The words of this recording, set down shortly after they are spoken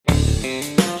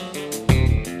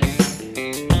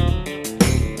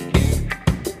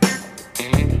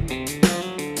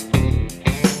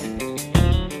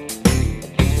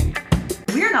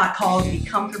We're not called to be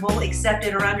comfortable,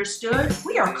 accepted, or understood.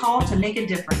 We are called to make a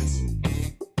difference.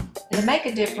 And to make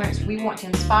a difference, we want to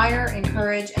inspire,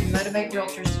 encourage, and motivate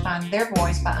realtors to find their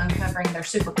voice by uncovering their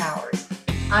superpowers.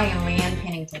 I am Leanne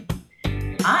Pennington.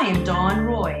 I am Dawn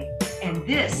Roy, and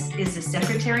this is the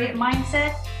Secretariat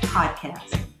Mindset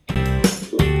Podcast.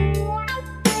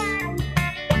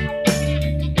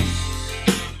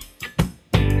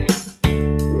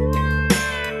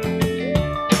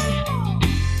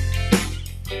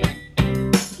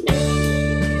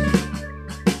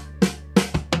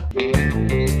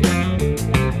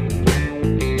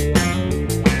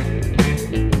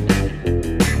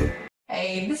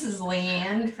 This is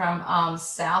Leanne from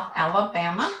South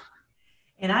Alabama.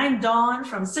 And I'm Dawn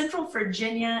from Central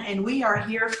Virginia, and we are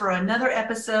here for another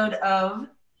episode of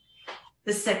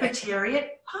the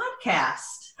Secretariat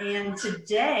Podcast. And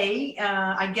today,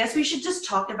 I guess we should just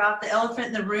talk about the elephant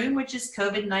in the room, which is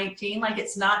COVID-19, like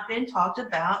it's not been talked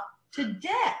about to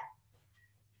death.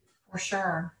 For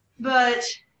sure. But,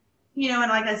 you know, and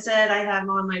like I said, I have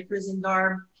on my prison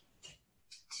garb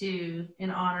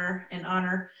in honor.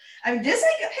 I mean, this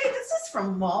is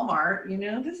from Walmart, you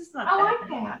know, this is not I bad. like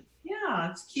that.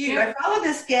 Yeah, it's cute. Yeah. I follow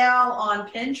this gal on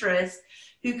Pinterest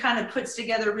who kind of puts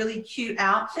together really cute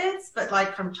outfits, but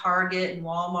like from Target and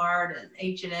Walmart and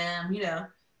H&M, you know,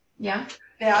 Yeah.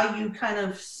 value kind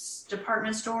of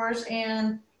department stores.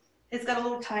 And it's got a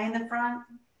little tie in the front,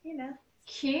 you know.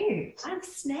 Cute. I'm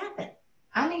snapping.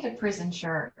 I need a prison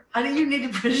shirt. I think you need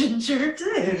a prison shirt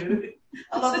too.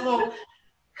 I love the little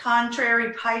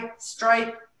contrary pipe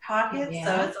stripe pockets, Yeah.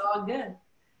 so it's all good.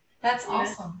 That's Yeah.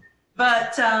 awesome.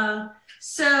 But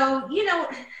so, you know,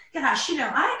 gosh, you know,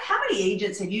 how many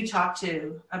agents have you talked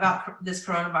to about this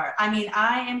coronavirus? I mean,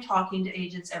 I am talking to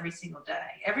agents every single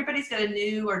day. Everybody's got a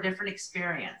new or different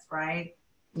experience, right?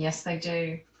 Yes, they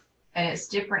do. And it's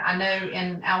different. I know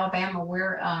in Alabama,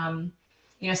 we're,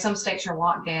 you know, some states are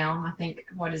locked down. I think,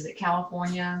 what is it,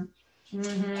 California?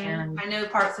 Mm-hmm. And I know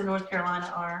parts of North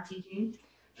Carolina are. Mm-hmm.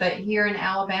 But here in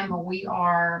Alabama, we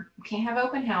can't have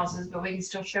open houses, but we can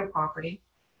still show property.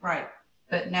 Right.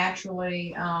 But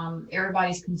naturally,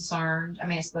 everybody's concerned. I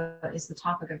mean, it's the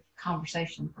topic of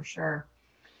conversation for sure.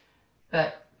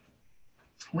 But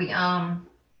we, I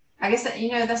guess that,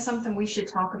 you know, that's something we should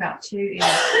talk about too. Is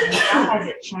how has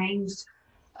it changed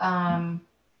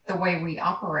the way we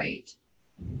operate?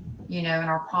 You know, in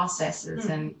our processes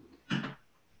and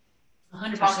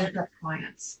 100%. talking to our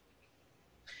clients.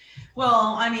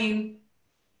 Well, I mean,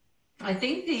 I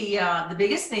think the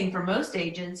biggest thing for most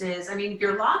agents is, I mean, if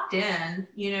you're locked in,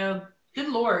 you know, good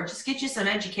Lord, just get you some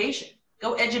education.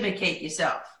 Go educate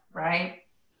yourself, right?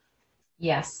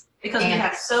 Yes. Because we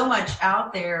have so much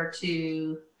out there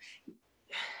to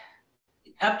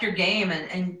up your game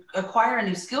and acquire a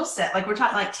new skill set. Like we're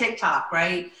talking like TikTok,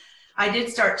 right? I did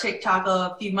start TikTok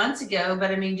a few months ago,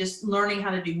 but I mean, just learning how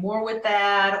to do more with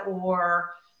that,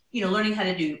 or, you know, learning how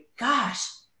to do,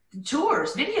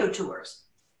 tours, video tours.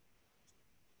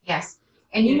 Yes.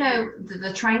 And you know,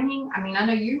 the training, I mean, I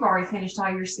know you've already finished all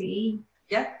your CE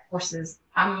courses.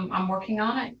 I'm working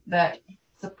on it, but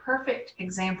it's a perfect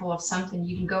example of something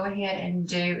you can go ahead and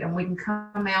do, and we can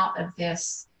come out of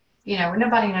this, you know,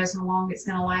 nobody knows how long it's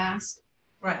going to last.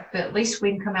 Right. But at least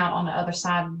we can come out on the other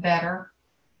side better,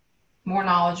 more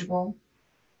knowledgeable,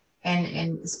 and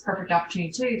it's a perfect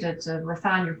opportunity too to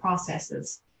refine your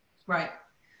processes. Right.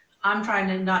 I'm trying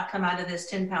to not come out of this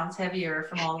 10 pounds heavier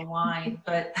from all the wine,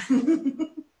 but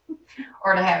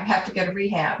or to have to go to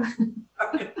rehab.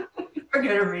 or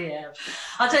go to rehab.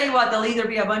 I'll tell you what, there'll either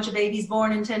be a bunch of babies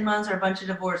born in 10 months or a bunch of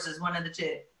divorces, one of the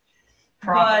two.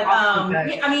 But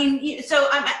I mean, so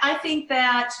I think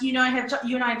that, you know,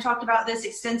 you and I have talked about this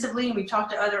extensively, and we've talked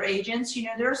to other agents. You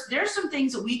know, there's some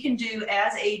things that we can do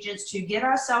as agents to get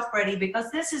ourselves ready,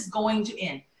 because this is going to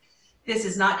end. This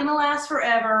is not going to last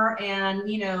forever. And,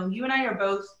 you know, you and I are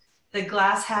both the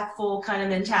glass half full kind of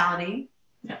mentality.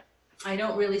 Yeah. I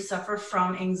don't really suffer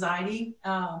from anxiety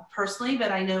personally,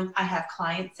 but I know I have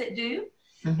clients that do.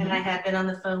 Mm-hmm. And I have been on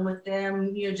the phone with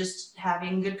them, you know, just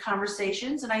having good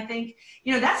conversations. And I think,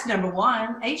 you know, that's number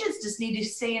one. Agents just need to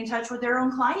stay in touch with their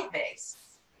own client base.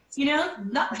 You know,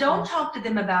 don't talk to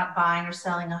them about buying or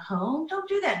selling a home. Don't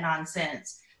do that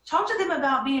nonsense. Talk to them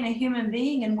about being a human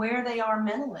being and where they are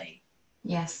mentally.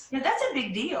 Yes. Yeah, that's a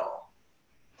big deal.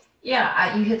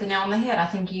 Yeah, you hit the nail on the head. I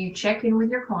think you check in with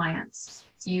your clients.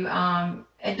 You and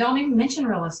don't even mention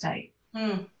real estate.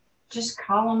 Just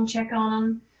call them, check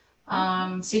on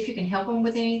them, see if you can help them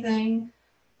with anything.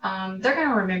 they're going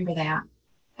to remember that.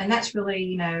 And that's really,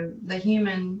 you know, the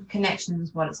human connection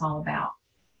is what it's all about.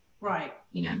 Right.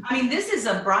 You know, I mean, this is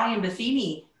a Brian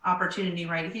Buffini opportunity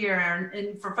right here.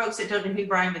 And for folks that don't know who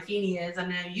Brian Buffini is, I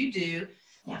know you do.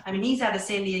 Yeah. I mean, he's out of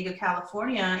San Diego,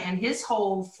 California, and his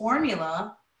whole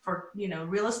formula for, you know,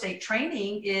 real estate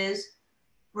training is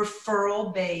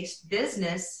referral-based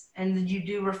business. And then you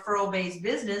do referral-based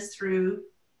business through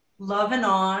loving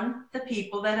on the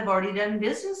people that have already done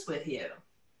business with you.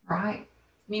 Right.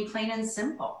 I mean, plain and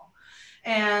simple.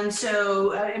 And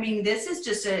so, I mean, this is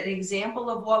just an example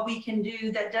of what we can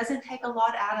do that doesn't take a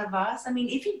lot out of us. I mean,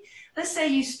 if you, let's say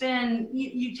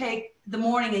you take the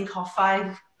morning and call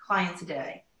 5 clients a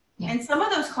day. Yeah. And some of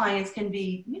those clients can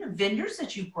be, you know, vendors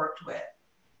that you've worked with,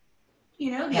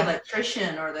 you know, the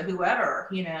electrician or the whoever,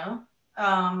 you know,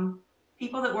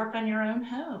 people that work on your own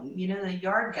home, you know, the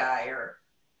yard guy. Or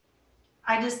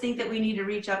I just think that we need to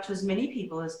reach out to as many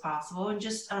people as possible, and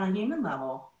just on a human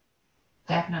level.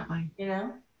 Definitely. You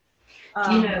know?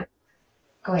 You know,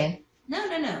 go ahead.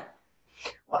 No.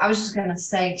 Well, I was just going to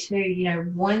say too, you know,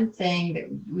 one thing that,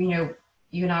 you know,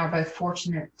 you and I are both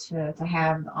fortunate to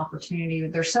have the opportunity.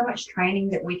 There's so much training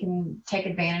that we can take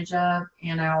advantage of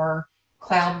in our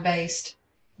cloud-based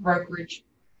brokerage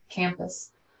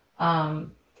campus.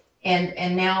 And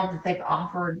now that they've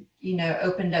offered, you know,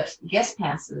 opened up guest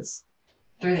passes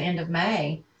through the end of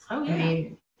May. Oh, yeah. I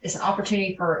mean, it's an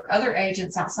opportunity for other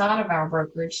agents outside of our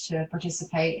brokerage to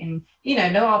participate, and, you know,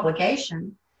 no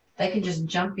obligation. They can just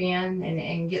jump in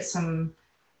and get some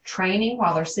training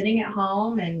while they're sitting at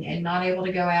home and not able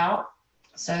to go out.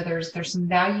 So there's some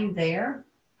value there.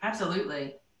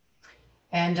 Absolutely.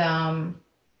 And on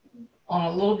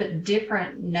a little bit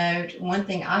different note, one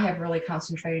thing I have really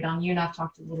concentrated on, you and I've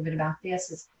talked a little bit about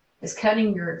this, is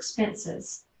cutting your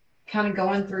expenses. Kind of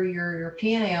going through your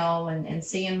P&L and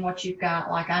seeing what you've got.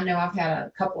 Like, I know I've had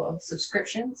a couple of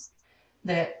subscriptions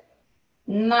that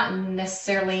not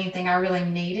necessarily anything I really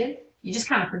needed. You just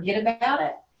kind of forget about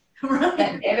it. Right.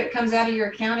 That debit comes out of your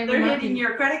account every month. They're hitting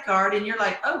your credit card and you're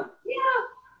like, oh.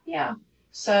 Yeah.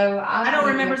 So I don't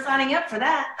remember signing up for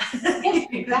that. Yes,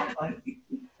 exactly.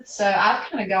 So I've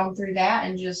kind of gone through that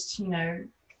and just, you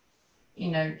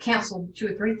know, canceled 2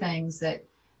 or 3 things that,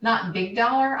 not big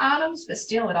dollar items, but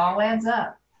still it all adds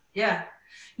up. Yeah.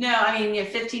 No, I mean, you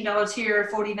have $15 here,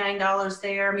 $49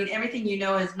 there. I mean, everything, you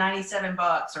know, is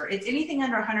 $97, or it's anything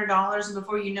under $100, and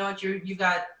before you know it, you've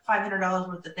got $500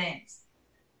 worth of things.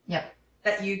 Yep.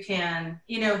 That you can,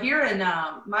 you know, here in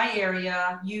my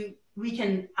area,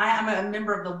 I'm a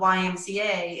member of the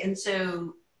YMCA, and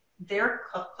so they're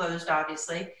closed,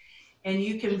 obviously, and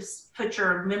you can put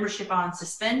your membership on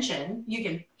suspension. You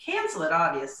can cancel it,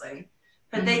 obviously.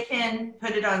 But they can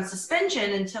put it on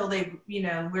suspension until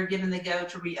we're given the go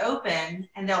to reopen,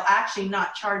 and they'll actually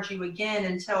not charge you again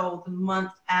until the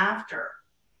month after.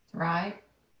 Right.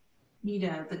 You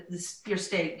know, your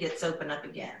state gets open up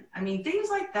again. I mean, things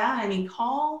like that. I mean,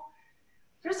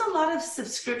 there's a lot of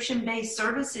subscription-based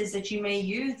services that you may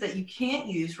use that you can't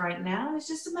use right now. It's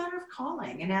just a matter of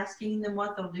calling and asking them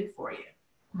what they'll do for you.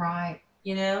 Right.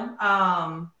 You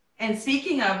know, and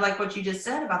speaking of, like what you just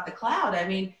said about the cloud, I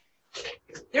mean,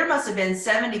 there must have been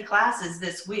 70 classes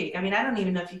this week. I mean, I don't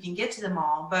even know if you can get to them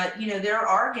all, but, you know, there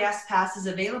are guest passes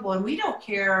available, and we don't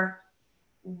care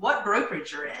what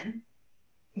brokerage you're in.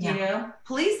 Yeah. You know,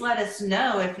 please let us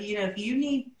know if you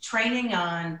need training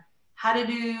on how to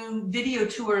do video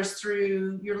tours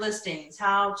through your listings,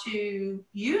 how to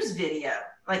use video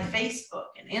like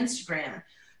Facebook and Instagram,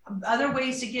 other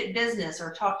ways to get business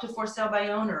or talk to for sale by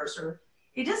owners, or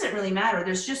it doesn't really matter.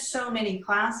 There's just so many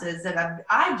classes that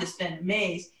I've just been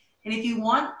amazed. And if you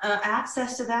want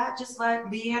access to that, just let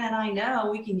Leanne and I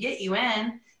know. We can get you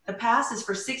in. The pass is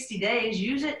for 60 days.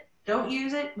 Use it, don't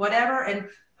use it, whatever. And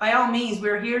by all means,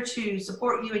 we're here to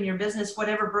support you in your business,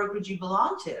 whatever brokerage you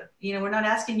belong to. You know, we're not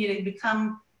asking you to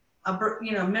become a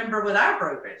member with our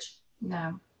brokerage.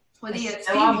 No. With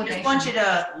EXP, we just want you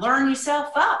to learn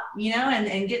yourself up, you know,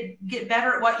 and get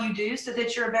better at what you do so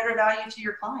that you're a better value to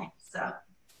your clients. So,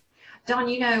 Dawn,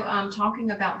 you know,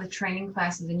 talking about the training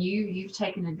classes, and you've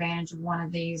taken advantage of one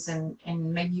of these, and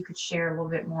maybe you could share a little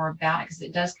bit more about it, because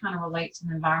it does kind of relate to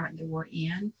the environment that we're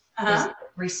in.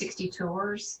 360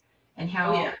 tours, and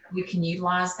how we can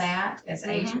utilize that as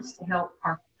agents to help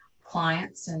our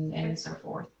clients and so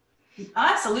forth.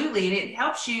 Absolutely, and it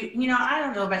helps you. You know, I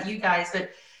don't know about you guys,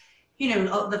 but you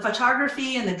know, the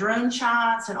photography and the drone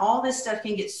shots and all this stuff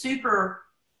can get super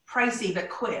pricey but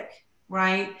quick.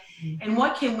 Right? And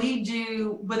what can we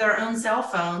do with our own cell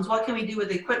phones? What can we do with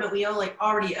the equipment we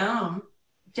already own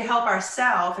to help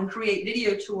ourselves and create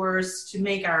video tours to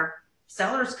make our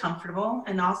sellers comfortable,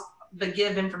 and but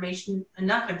give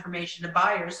enough information to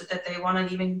buyers so that they want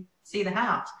to even see the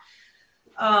house.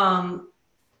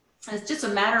 It's just a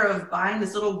matter of buying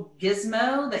this little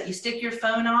gizmo that you stick your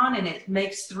phone on, and it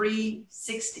makes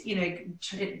 360,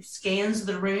 it scans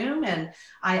the room, and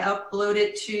I upload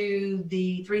it to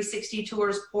the 360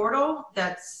 Tours portal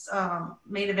that's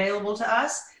made available to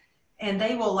us. And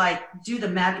they will do the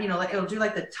map, it'll do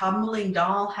the tumbling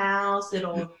doll house.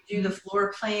 It'll do the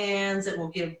floor plans. It will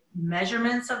give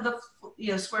measurements of the,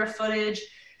 square footage,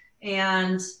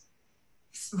 and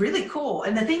it's really cool.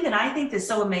 And the thing that I think is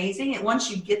so amazing, and once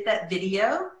you get that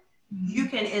video, you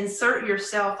can insert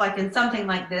yourself in something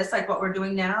like this, like what we're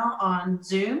doing now on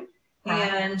Zoom,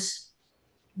 and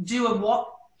do a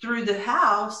walk through the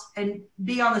house and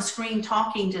be on the screen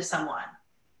talking to someone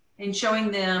and showing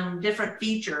them different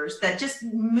features that just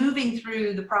moving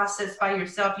through the process by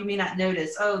yourself, you may not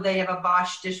notice. Oh, they have a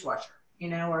Bosch dishwasher,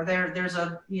 or there's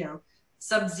a,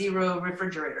 Sub-Zero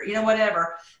refrigerator,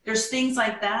 whatever. There's things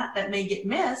like that may get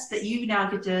missed that you now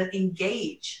get to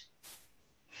engage.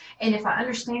 And if I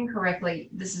understand correctly,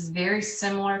 this is very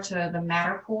similar to the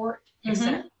Matterport,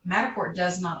 except Matterport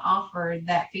does not offer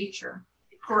that feature.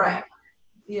 Correct.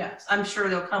 Yes, I'm sure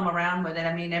they'll come around with it.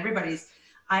 I mean,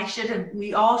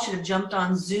 we all should have jumped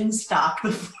on Zoom stock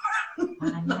before.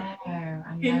 I know.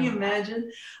 Can you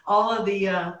imagine all of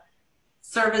the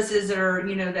services that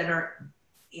are, that are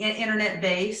internet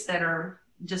based that are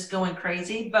just going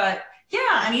crazy? But yeah,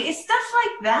 I mean, it's stuff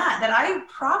like that I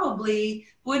probably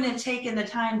wouldn't have taken the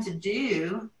time to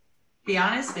do, be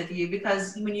honest with you,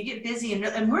 because when you get busy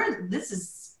and this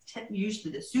is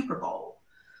usually the Super Bowl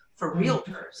for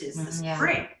realtors is the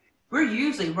spring. We're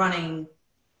usually running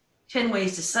 10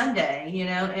 ways to Sunday,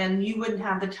 and you wouldn't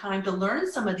have the time to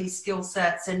learn some of these skill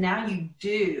sets, and now you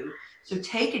do. So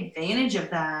take advantage of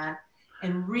that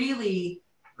and really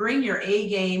bring your A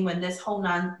game when this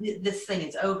thing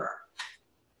is over.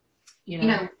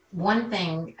 One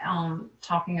thing,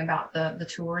 talking about the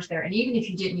tours there, and even if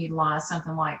you didn't utilize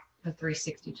something like the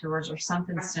 360 Tours or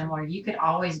something similar, you could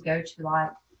always go to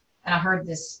and I heard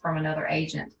this from another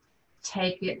agent,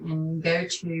 take it and go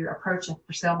to approach a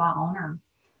for sale by owner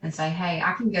and say, hey,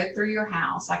 I can go through your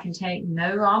house. I can take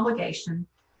no obligation,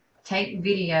 take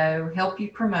video, help you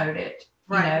promote it,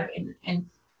 and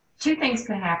two things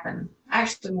could happen.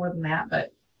 Actually, more than that,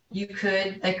 but they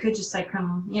could just say,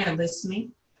 come, list me.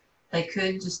 They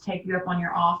could just take you up on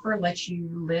your offer, let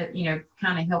you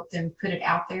kind of help them put it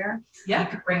out there. Yeah. You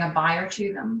could bring a buyer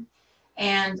to them.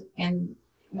 And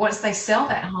once they sell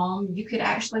that home, you could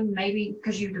actually maybe,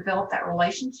 because you've developed that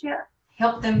relationship,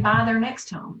 help them buy their next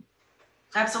home.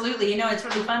 Absolutely. It's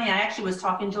really funny. I actually was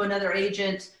talking to another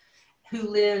agent who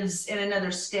lives in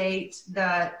another state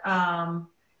that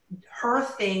her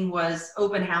thing was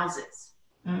open houses.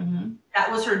 Mm-hmm. That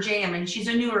was her jam, and she's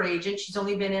a newer agent. She's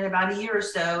only been in about a year or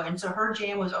so, and so her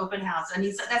jam was open house. And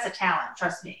that's a talent,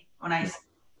 trust me. When I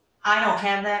don't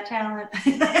have that talent.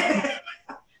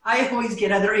 I always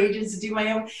get other agents to do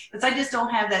my own, but I just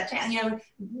don't have that talent.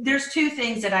 There's two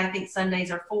things that I think Sundays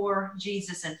are for: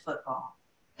 Jesus and football.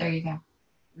 There you go.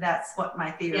 That's what my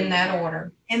theory is. In that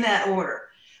order.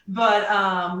 But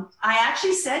I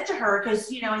actually said to her, because,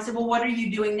 I said, well, what are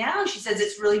you doing now? She says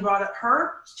it's really brought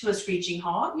her to a screeching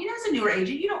halt. As a newer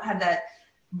agent, you don't have that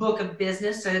book of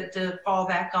business to fall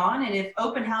back on. And if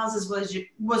open houses was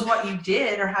what you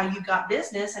did or how you got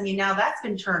business, now that's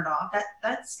been turned off,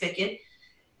 that spigot.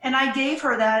 And I gave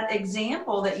her that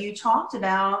example that you talked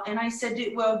about. And I said,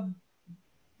 well,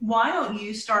 why don't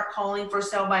you start calling for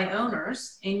sell by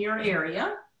owners in your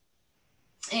area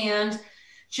and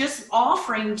just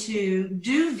offering to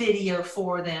do video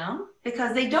for them,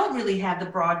 because they don't really have the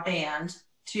broadband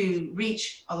to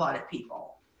reach a lot of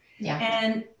people. Yeah.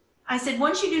 And I said,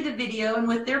 once you do the video and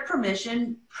with their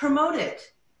permission, promote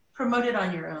it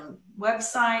on your own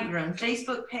website, your own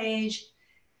Facebook page,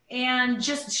 and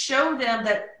just show them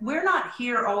that we're not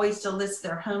here always to list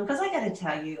their home. Because I got to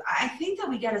tell you, I think that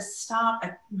we got to stop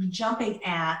jumping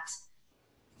at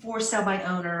for sale by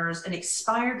owners and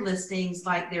expired listings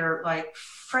like they're like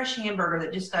fresh hamburger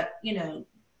that just got,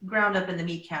 ground up in the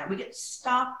meat counter. We get to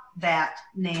stop that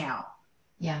now.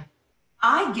 Yeah.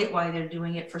 I get why they're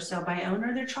doing it for sale by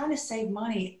owner. They're trying to save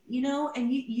money,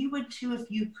 and you would too if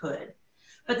you could.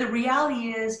 But the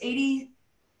reality is 89%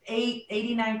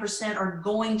 are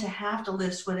going to have to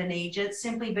list with an agent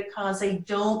simply because they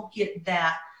don't get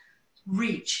that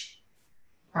reach.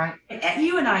 Right. And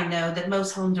you and I know that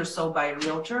most homes are sold by a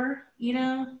realtor.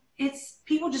 It's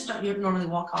people just don't normally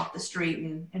walk off the street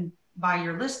and buy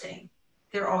your listing.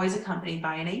 They're always accompanied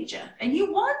by an agent. And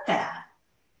you want that.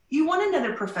 You want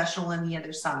another professional on the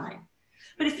other side.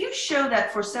 But if you show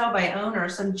that for sale by owner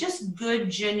some just good,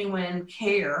 genuine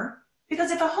care,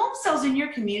 because if a home sells in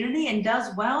your community and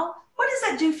does well, what does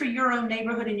that do for your own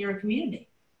neighborhood and your community?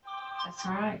 That's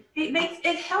right.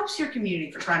 It helps your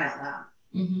community, for crying out loud.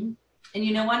 Mm-hmm. And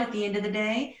you know what? At the end of the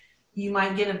day, you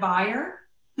might get a buyer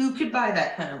who could buy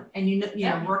that home, and you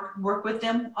know work with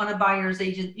them on a buyer's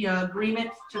agent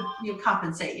agreement to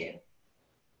compensate you.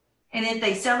 And if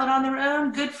they sell it on their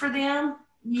own, good for them.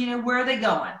 Where are they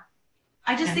going?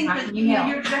 I just think that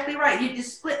you're exactly right. You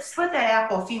just split that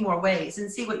apple a few more ways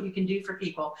and see what you can do for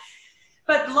people.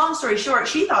 But long story short,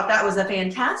 she thought that was a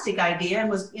fantastic idea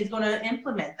and is going to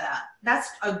implement that. That's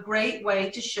a great way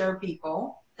to show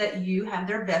people that you have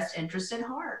their best interest at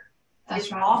heart.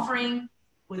 That's right. Offering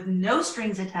with no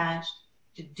strings attached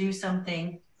to do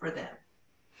something for them.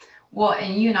 Well,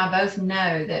 and you and I both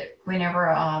know that whenever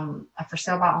a for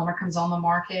sale by owner comes on the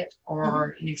market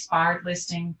or an expired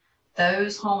listing,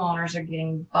 those homeowners are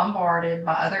getting bombarded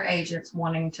by other agents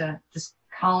wanting to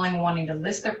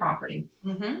list their property.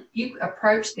 Mm-hmm. You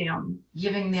approach them,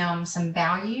 giving them some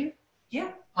value,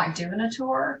 like doing a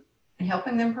tour and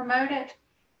helping them promote it.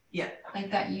 Yeah, I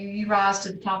think that you rise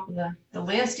to the top of the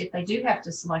list if they do have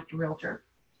to select a realtor.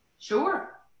 Sure.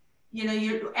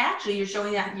 You're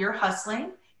showing that you're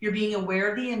hustling. You're being aware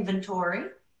of the inventory.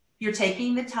 You're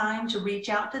taking the time to reach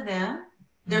out to them.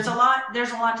 There's a lot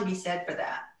to be said for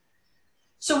that.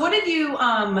 So what have you,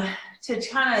 to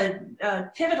kind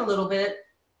of pivot a little bit,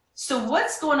 so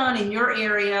what's going on in your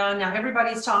area? Now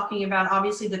everybody's talking about,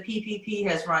 obviously the PPP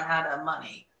has run out of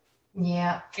money.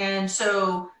 Yeah. And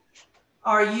so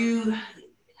are you,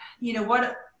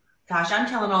 gosh, I'm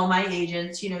telling all my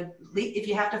agents, if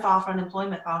you have to file for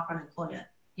unemployment, file for unemployment.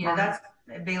 That's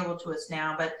available to us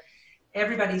now, but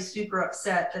everybody's super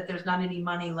upset that there's not any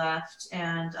money left.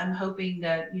 And I'm hoping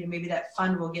that, maybe that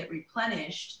fund will get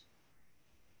replenished.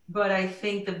 But I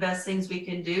think the best things we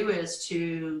can do is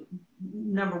to,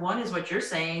 number one is what you're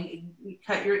saying,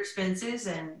 cut your expenses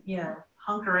and,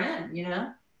 hunker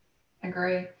in,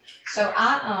 Agree. So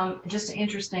I, just an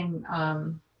interesting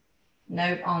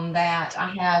note on that. I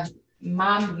have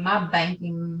my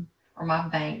banking, or my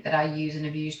bank that I use and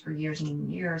have used for years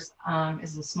and years,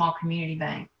 is a small community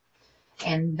bank.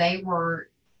 And they were,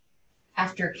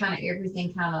 after kind of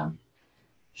everything kind of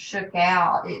shook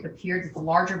out, it appeared that the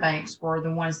larger banks were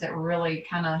the ones that were really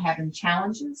kind of having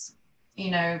challenges,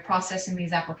 processing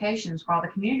these applications, while the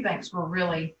community banks were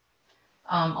really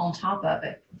on top of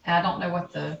it. And I don't know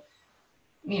what the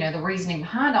reasoning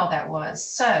behind all that was.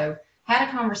 So had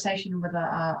a conversation with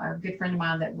a good friend of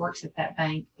mine that works at that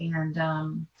bank, and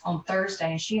on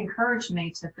Thursday, and she encouraged me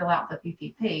to fill out the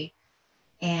PPP.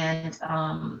 And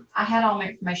I had all my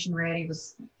information ready,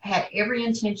 had every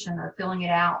intention of filling it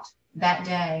out that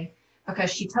day, because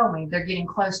she told me they're getting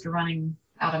close to running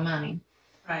out of money.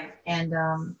 Right. And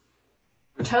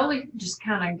totally just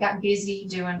kind of got busy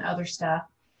doing other stuff.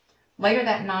 Later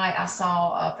that night, I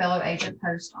saw a fellow agent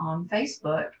post on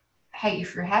Facebook, hey,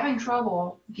 if you're having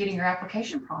trouble getting your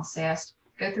application processed,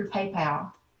 go through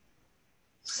PayPal.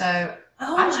 So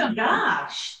oh my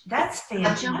gosh, that's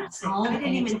fantastic. I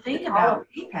didn't even think about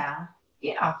PayPal.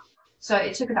 Yeah. So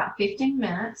it took about 15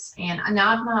 minutes, and now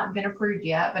I've not been approved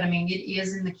yet, but I mean, it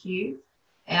is in the queue.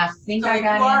 And I think I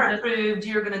got in. So if you are approved,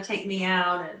 you're going to take me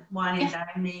out and wine and dine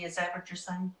me. Is that what you're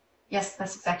saying? Yes,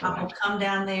 that's exactly right. I'll come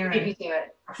down there. Beat me to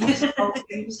it.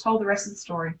 You just told the rest of the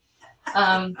story.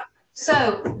 But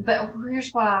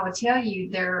here's what I would tell you: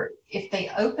 if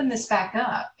they open this back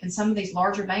up, and some of these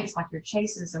larger banks like your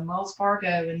Chases and Wells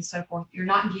Fargo and so forth, you're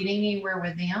not getting anywhere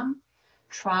with them,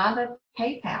 try the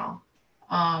PayPal.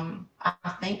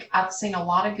 I think I've seen a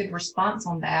lot of good response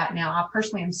on that. Now, I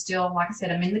personally am still, like I said,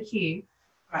 I'm in the queue.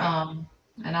 Right.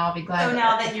 And I'll be glad. So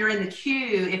now that you're in the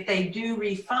queue, if they do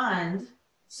refund,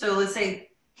 so let's say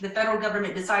the federal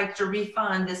government decides to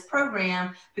refund this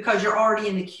program because you're already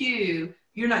in the queue,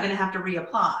 you're not going to have to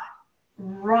reapply.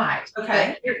 Right.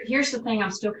 Okay. But here's the thing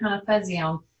I'm still kind of fuzzy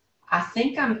on. I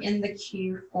think I'm in the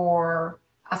queue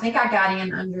I think I got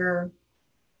in under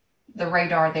the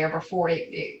radar there before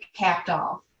it capped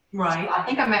off. Right. So I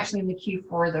think I'm actually in the queue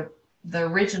for the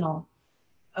original.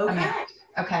 Okay.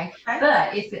 Okay.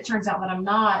 But if it turns out that I'm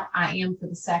not, I am for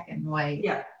the second wave.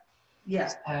 Yeah. Yeah.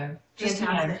 So just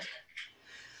fantastic.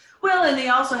 Well, and they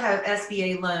also have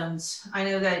SBA loans. I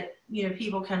know that,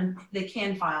 people can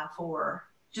file for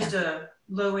just a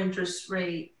low interest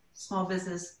rate small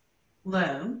business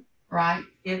loan. Right.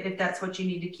 If that's what you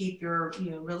need to keep your,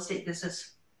 real estate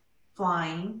business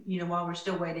flying, while we're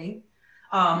still waiting.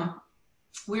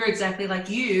 We're exactly like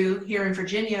you here in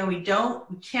Virginia. We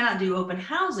cannot do open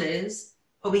houses,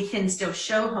 but we can still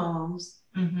show homes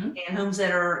Mm-hmm. and homes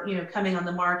that are, coming on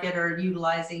the market are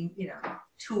utilizing,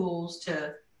 tools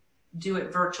to do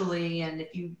it virtually. And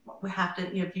if you have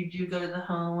to, if you do go to the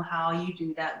home, how you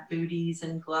do that, booties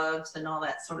and gloves and all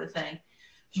that sort of thing.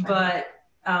 Sure. But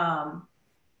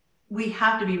we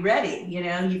have to be ready.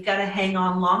 You've got to hang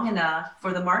on long enough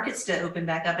for the markets to open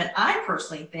back up. And I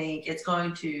personally think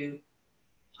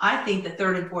I think the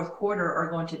third and fourth quarter are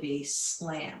going to be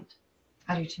slammed.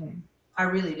 I do too. I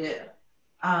really do.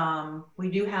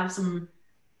 We do have some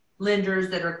lenders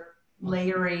that are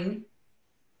layering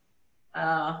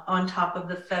on top of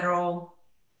the federal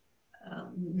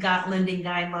lending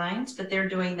guidelines, but they're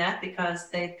doing that because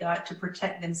they've got to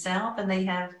protect themselves, and they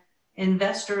have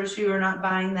investors who are not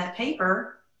buying that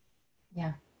paper.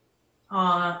 Yeah.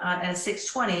 At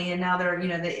 620, and now they're,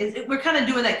 we're kind of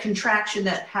doing that contraction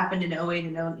that happened in 08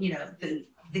 and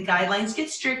the guidelines get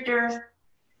stricter,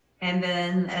 and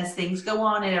then as things go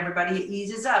on and everybody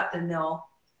eases up, then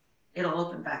it'll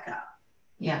open back up.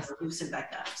 Yes. Loosen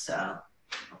back up. So.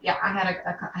 Yeah,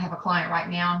 I have a client right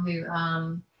now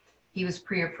who he was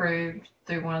pre-approved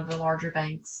through one of the larger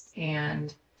banks,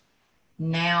 and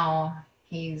now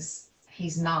he's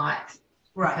not,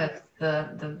 right,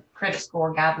 because the credit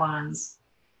score guidelines,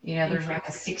 there's like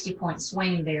a 60-point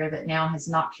swing there that now has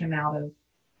knocked him out of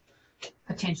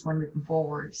potentially moving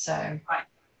forward. So,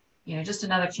 right, just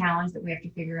another challenge that we have to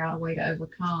figure out a way to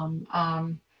overcome.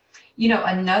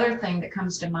 Another thing that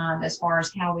comes to mind as far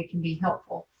as how we can be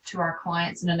helpful to our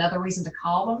clients, and another reason to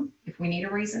call them if we need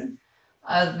a reason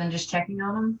other than just checking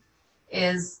on them,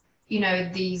 is,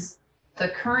 the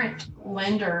current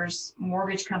lenders,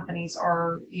 mortgage companies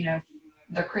are,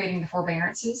 they're creating the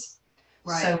forbearances.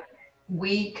 right. So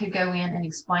we could go in and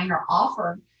explain or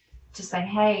offer to say,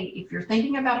 hey, if you're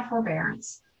thinking about a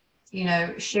forbearance,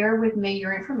 share with me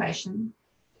your information,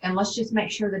 and let's just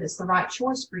make sure that it's the right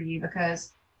choice for you,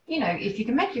 because if you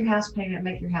can make your house payment,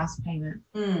 make your house payment.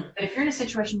 But if you're in a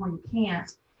situation where you can't,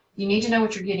 you need to know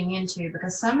what you're getting into,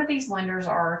 because some of these lenders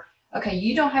are, okay,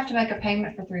 you don't have to make a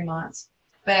payment for 3 months,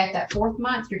 but at that 4th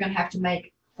month, you're going to have to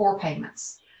make 4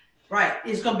 payments. Right.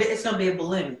 It's going to be a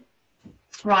balloon.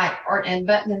 Right.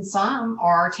 But then some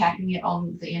are tacking it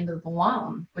on the end of the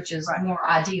loan, which is right, more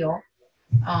ideal.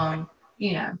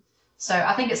 So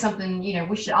I think it's something,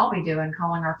 we should all be doing,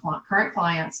 calling our current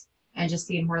clients and just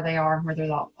seeing where they are and where their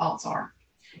thoughts are.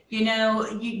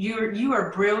 You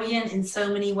are brilliant in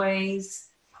so many ways.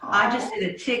 I just did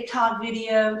a TikTok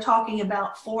video talking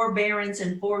about forbearance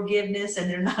and forgiveness, and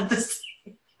they're not the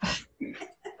same.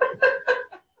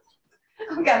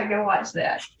 I gotta go watch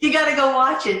that. You gotta go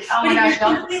watch it. Oh my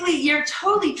gosh, you're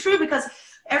totally true, because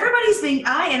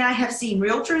I have seen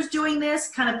realtors doing this,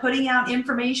 kind of putting out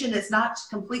information that's not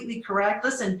completely correct.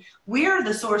 Listen, we're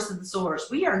the source of the source.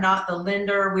 We are not the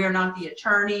lender. We are not the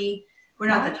attorney. We're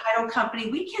not the title company.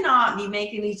 We cannot be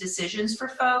making these decisions for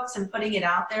folks and putting it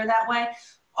out there that way.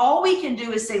 All we can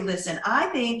do is say, listen, I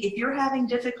think if you're having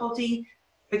difficulty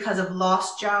because of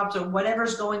lost jobs or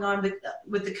whatever's going on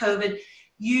with the COVID,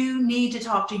 you need to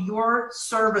talk to your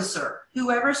servicer,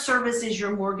 whoever services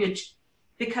your mortgage,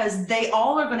 because they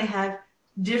all are going to have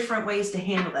different ways to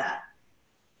handle that.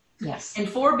 Yes. And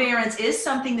forbearance is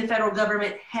something the federal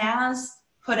government has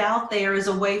put out there as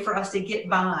a way for us to get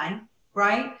by,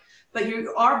 right? But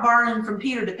you are borrowing from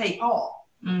Peter to pay Paul.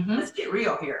 Mm-hmm. Let's get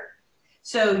real here.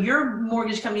 So your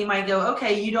mortgage company might go,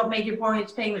 okay, you don't make your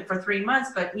mortgage payment for 3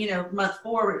 months, but month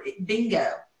 4,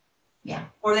 bingo. Yeah.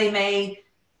 Or they may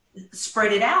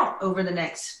spread it out over the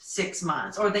next 6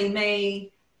 months, or they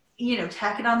may,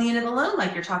 tack it on the end of the loan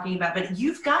like you're talking about. But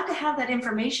you've got to have that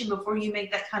information before you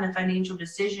make that kind of financial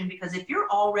decision, because if you're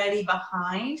already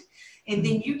behind and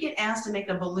then you get asked to make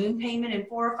a balloon payment in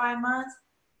 4 or 5 months,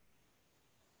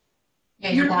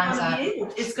 you're not going to be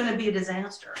able. It's going to be a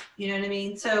disaster. You know what I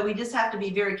mean? So we just have to be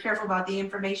very careful about the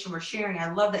information we're sharing.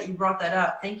 I love that you brought that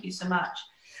up. Thank you so much.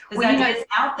 Because that is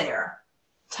out there.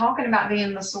 Talking about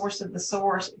being the source of the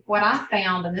source, what I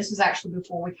found, and this was actually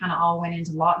before we kind of all went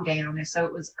into lockdown, and so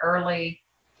it was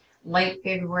late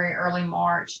February, early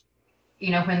March,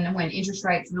 when interest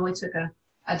rates really took a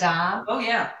dive. Oh,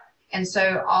 yeah. And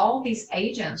so all these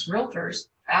agents, realtors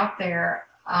out there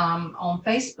on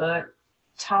Facebook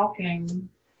talking,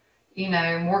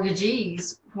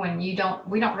 mortgagees, when we don't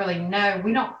really know,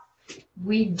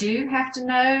 we do have to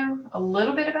know a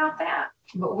little bit about that,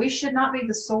 but we should not be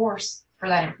the source for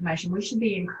that information. We should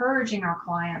be encouraging our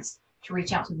clients to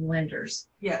reach out to the lenders.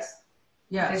 Yes.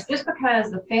 Yes. Just because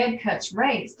the Fed cuts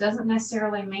rates doesn't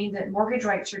necessarily mean that mortgage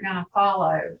rates are going to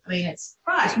follow. I mean, it's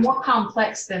more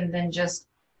complex than just,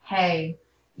 hey,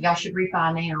 y'all should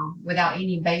refi now, without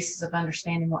any basis of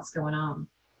understanding what's going on.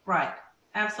 Right.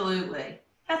 Absolutely.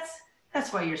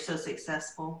 That's why you're so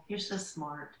successful. You're so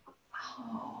smart.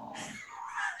 Oh,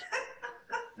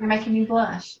 you're making me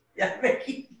blush. Yeah,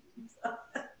 Becky.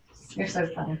 You're so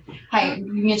funny. Hey,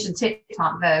 you mentioned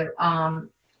TikTok though.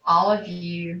 All of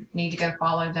you need to go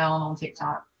follow Dawn on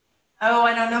TikTok. Oh,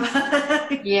 I don't know about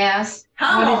that. Yes.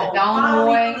 Come What is it, Dawn follow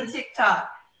me Roy? on the TikTok.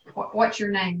 What's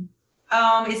your name?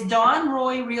 It's Dawn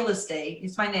Roy Real Estate.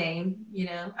 It's my name. You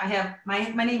know, I have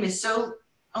my name is so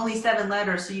only 7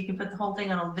 letters, so you can put the whole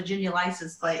thing on a Virginia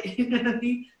license plate.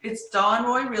 It's Dawn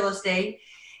Roy Real Estate,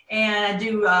 and I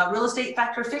do real estate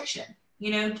fact or fiction.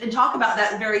 You know, and talk about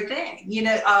that very thing. You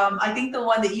know, I think the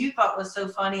one that you thought was so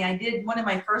funny. I did one of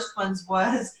my first ones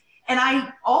was, and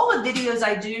all the videos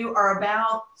I do are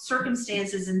about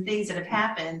circumstances and things that have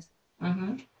happened.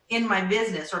 Mm-hmm. In my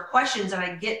business, or questions that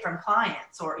I get from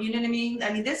clients, or you know what I mean?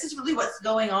 I mean, this is really what's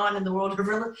going on in the world of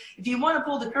real. If you want to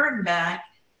pull the curtain back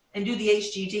and do the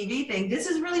HGTV thing, this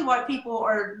is really what people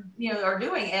are, you know, are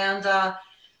doing. And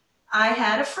I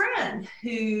had a friend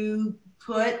who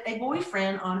put a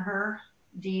boyfriend on her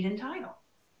deed and title,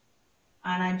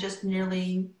 and I just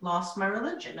nearly lost my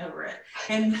religion over it.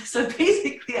 And so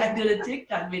basically, I did a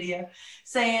TikTok video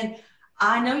saying,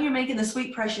 "I know you're making the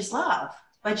sweet precious love,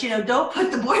 but, you know, don't put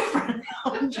the boyfriend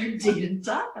on your deed and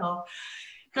title.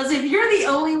 Because if you're the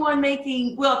only one if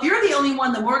you're the only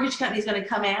one the mortgage company is going to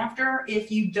come after, if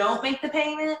you don't make the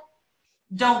payment,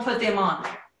 don't put them on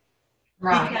there."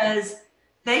 Right. Because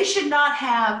they should not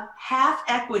have half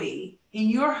equity in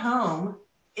your home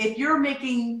if you're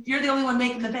the only one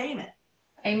making the payment.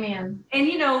 Amen. And,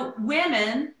 you know,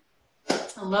 women,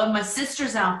 I love my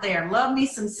sisters out there. Love me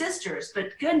some sisters,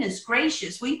 but goodness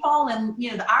gracious, we fall in,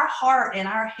 you know, our heart and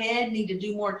our head need to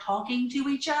do more talking to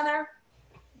each other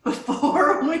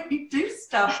before we do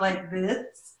stuff like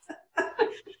this.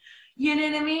 You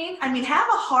know what I mean? I mean, have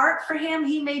a heart for him.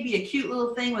 He may be a cute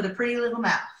little thing with a pretty little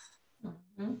mouth,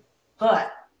 mm-hmm.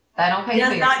 But he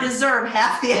does not deserve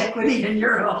half the equity in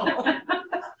your home.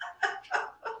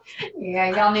 Yeah,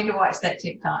 y'all need to watch that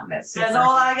TikTok. That's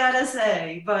all I gotta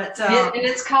say. But and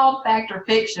it's called Fact or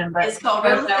Fiction, but it's called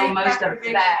Real Estate most of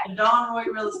that. Dawn Roy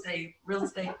Real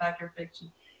Estate Fact or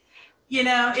Fiction. You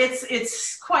know,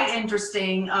 it's quite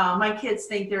interesting. My kids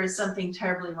think there is something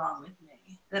terribly wrong with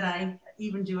me that I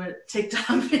even do a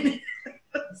TikTok video.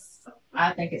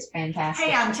 I think it's fantastic.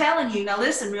 Hey, I'm telling you, now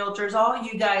listen, realtors, all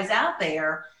you guys out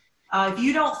there, if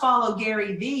you don't follow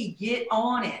Gary Vee, get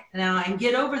on it now and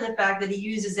get over the fact that he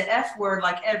uses the F word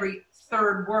like every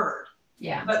third word.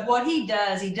 Yeah. But what he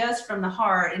does from the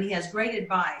heart, and he has great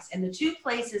advice. And the 2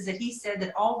 places that he said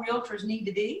that all realtors need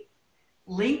to be,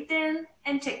 LinkedIn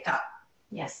and TikTok.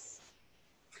 Yes.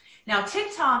 Now,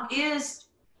 TikTok is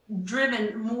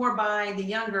driven more by the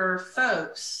younger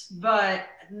folks, but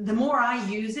the more I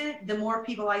use it, the more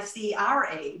people I see our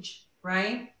age,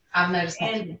 right? I've noticed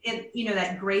that. And you know,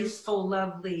 that graceful,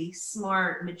 lovely,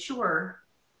 smart, mature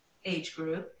age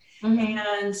group. Mm-hmm.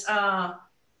 And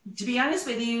to be honest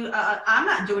with you, I'm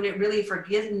not doing it really for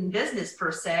getting business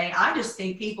per se. I just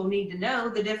think people need to know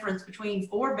the difference between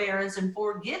forbearance and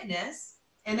forgiveness,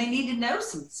 and they need to know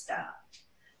some stuff.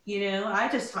 You know, I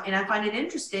find it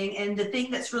interesting. And the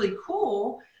thing that's really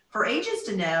cool for agents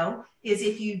to know is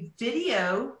if you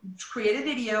create a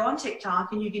video on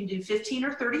TikTok, and you can do 15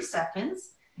 or 30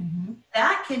 seconds, mm-hmm.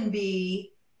 that can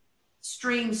be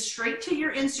streamed straight to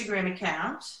your Instagram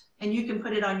account, and you can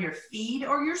put it on your feed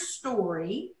or your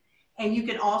story. And you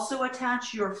can also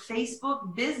attach your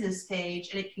Facebook business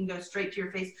page, and it can go straight to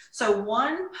your face. So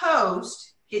one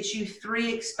post gets you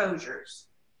 3 exposures.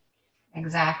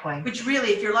 Exactly. Which really,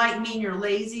 if you're like me and you're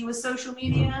lazy with social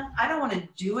media, I don't want to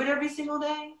do it every single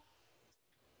day.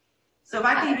 So if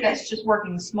I think that's just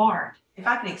working smart. If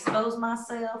I can expose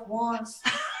myself once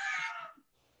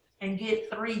and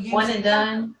get 3 views. One and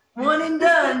done. One and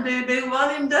done, boo-boo.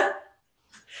 One and done.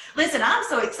 Listen, I'm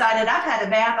so excited. I've had a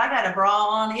bath. I got a bra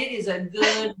on. It is a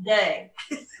good day.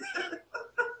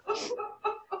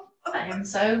 I am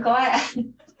so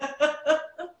glad.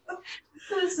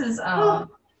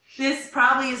 This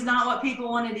probably is not what people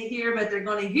wanted to hear, but they're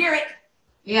going to hear it.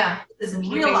 Yeah. This is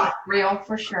real life. Real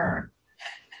for sure.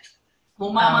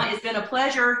 Well, Mama, it's been a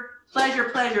pleasure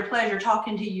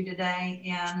talking to you today.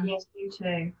 And yes, you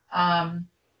too.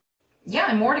 Yeah,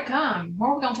 and more to come. What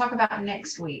are we going to talk about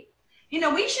next week? You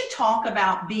know, we should talk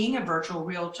about being a virtual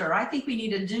realtor. I think we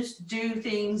need to just do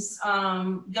things,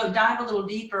 dive a little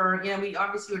deeper. You know, we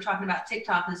obviously were talking about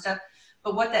TikTok and stuff,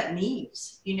 but what that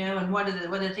means, you know, and what are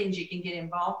the things you can get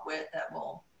involved with that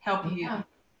will help you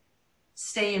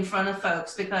stay in front of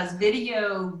folks, because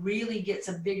video really gets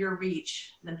a bigger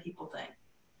reach than people think.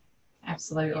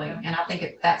 Absolutely. Yeah. And I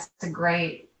think that's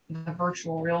the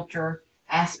virtual realtor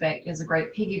aspect is a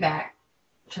great piggyback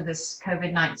to this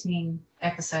COVID-19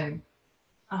 episode.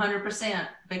 100%,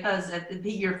 because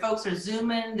your folks are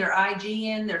Zooming, they're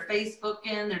IGing, they're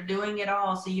Facebooking, they're doing it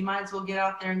all. So you might as well get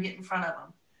out there and get in front of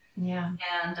them. Yeah.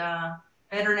 And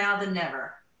better now than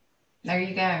never. There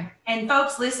you go. And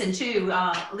folks, listen too,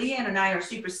 Leanne and I are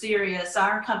super serious.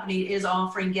 Our company is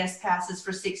offering guest passes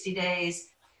for 60 days.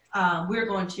 We're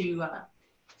going to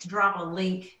drop a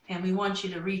link, and we want you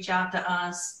to reach out to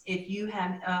us if you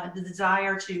have the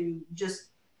desire to just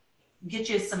get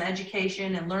you some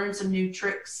education and learn some new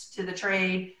tricks to the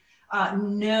trade.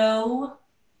 No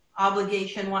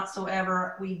obligation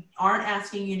whatsoever. We aren't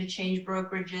asking you to change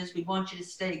brokerages. We want you to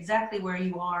stay exactly where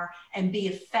you are and be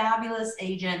a fabulous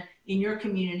agent in your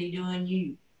community doing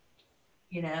you,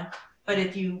 you know. But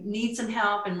if you need some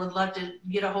help and would love to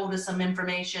get a hold of some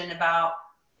information about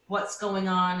what's going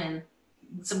on and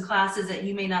some classes that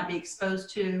you may not be exposed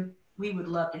to, we would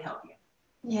love to help you.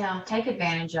 Yeah, take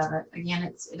advantage of it. Again,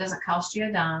 it doesn't cost you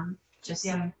a dime. Just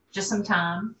some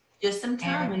time. Just some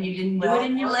time, and you can do it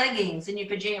in your leggings and your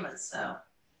pajamas. So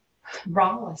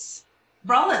braless,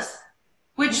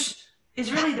 which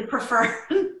is really the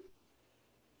preferred,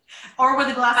 or with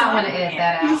a glass of wine. I want to edit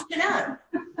that out. You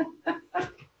know.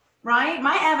 Right?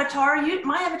 My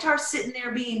avatar's sitting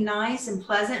there being nice and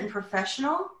pleasant and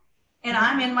professional, and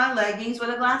I'm in my leggings with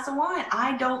a glass of wine.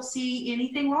 I don't see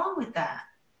anything wrong with that.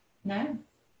 No.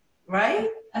 Right?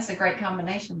 That's a great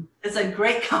combination. It's a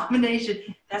great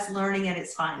combination. That's learning at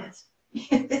its finest.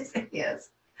 Yes, it is.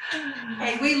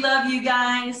 Hey, we love you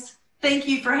guys. Thank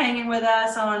you for hanging with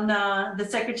us on the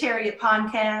Secretariat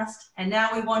podcast. And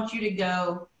now we want you to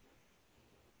go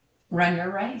run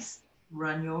your race.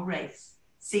 Run your race.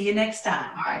 See you next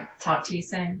time. All right. Talk to you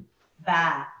soon.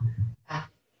 Bye. Bye.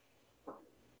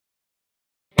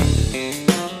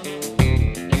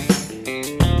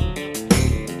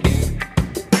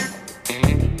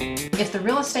 If the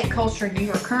real estate culture you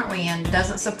are currently in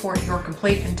doesn't support your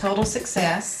complete and total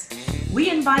success, we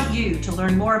invite you to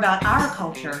learn more about our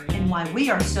culture and why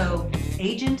we are so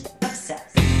agent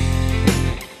obsessed.